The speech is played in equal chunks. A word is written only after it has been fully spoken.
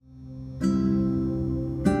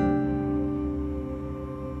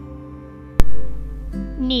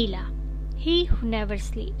Neela, he who never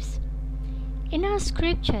sleeps. In our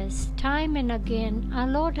scriptures, time and again, our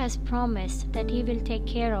Lord has promised that He will take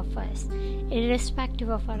care of us, irrespective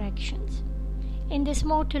of our actions. In this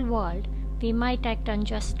mortal world, we might act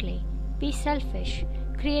unjustly, be selfish,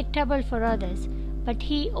 create trouble for others, but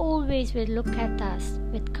He always will look at us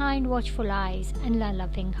with kind, watchful eyes and a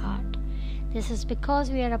loving heart. This is because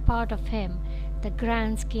we are a part of Him, the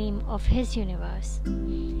grand scheme of His universe.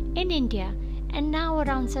 In India, and now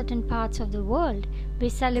around certain parts of the world, we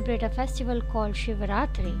celebrate a festival called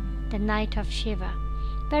Shivaratri, the night of Shiva,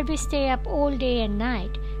 where we stay up all day and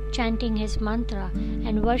night chanting his mantra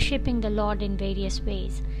and worshipping the Lord in various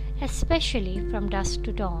ways, especially from dusk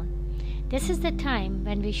to dawn. This is the time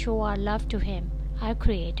when we show our love to him, our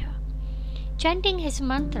Creator. Chanting his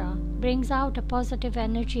mantra brings out a positive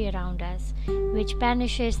energy around us, which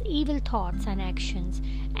banishes evil thoughts and actions,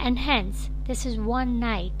 and hence this is one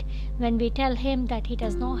night when we tell him that he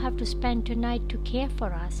does not have to spend tonight to care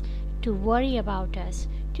for us, to worry about us,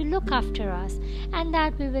 to look after us, and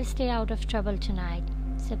that we will stay out of trouble tonight.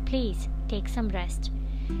 So please take some rest.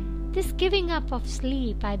 This giving up of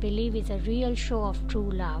sleep, I believe, is a real show of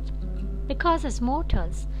true love, because as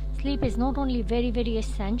mortals, sleep is not only very, very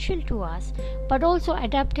essential to us, but also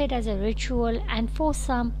adapted as a ritual and for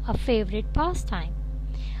some a favorite pastime.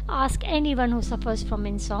 Ask anyone who suffers from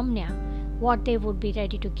insomnia what they would be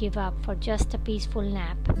ready to give up for just a peaceful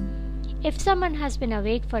nap. If someone has been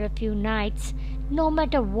awake for a few nights, no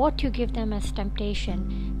matter what you give them as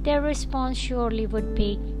temptation, their response surely would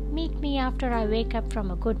be, "Meet me after I wake up from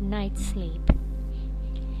a good night's sleep."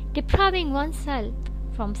 Depriving oneself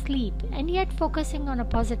from sleep and yet focusing on a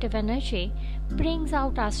positive energy brings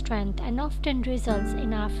out our strength and often results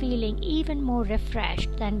in our feeling even more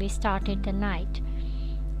refreshed than we started the night.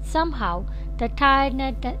 Somehow, the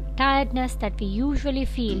tiredness that we usually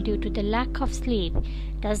feel due to the lack of sleep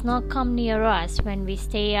does not come near us when we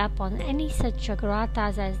stay up on any such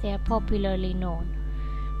jagratas as they are popularly known.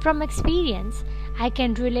 From experience, I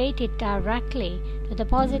can relate it directly to the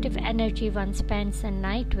positive energy one spends a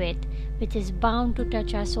night with, which is bound to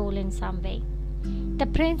touch our soul in some way. The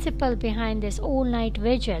principle behind this all-night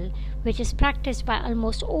vigil, which is practiced by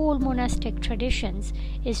almost all monastic traditions,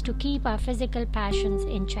 is to keep our physical passions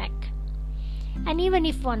in check. And even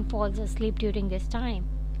if one falls asleep during this time,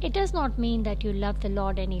 it does not mean that you love the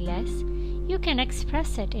Lord any less. You can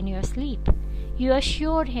express it in your sleep. You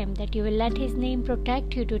assure him that you will let his name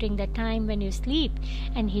protect you during the time when you sleep,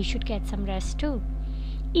 and he should get some rest too.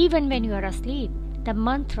 Even when you are asleep, the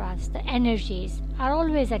mantras, the energies are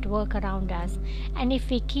always at work around us, and if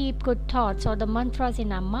we keep good thoughts or the mantras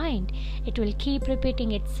in our mind, it will keep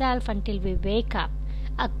repeating itself until we wake up,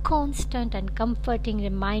 a constant and comforting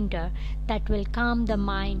reminder that will calm the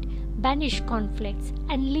mind, banish conflicts,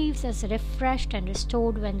 and leaves us refreshed and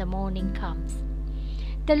restored when the morning comes.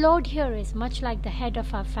 The Lord here is much like the head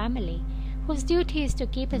of our family, whose duty is to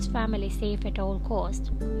keep his family safe at all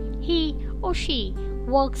costs. He or she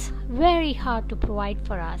works very hard to provide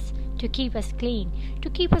for us, to keep us clean, to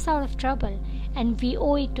keep us out of trouble, and we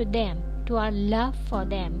owe it to them, to our love for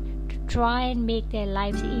them, to try and make their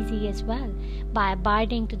lives easy as well by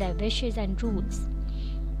abiding to their wishes and rules.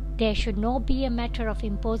 There should not be a matter of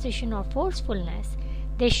imposition or forcefulness.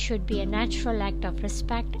 This should be a natural act of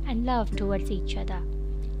respect and love towards each other.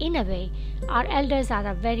 In a way, our elders are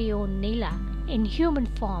our very own Neela, in human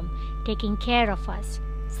form, taking care of us,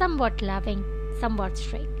 somewhat loving, somewhat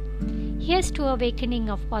strict. Here's to awakening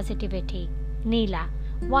of positivity, Neela,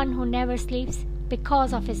 one who never sleeps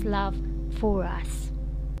because of his love for us.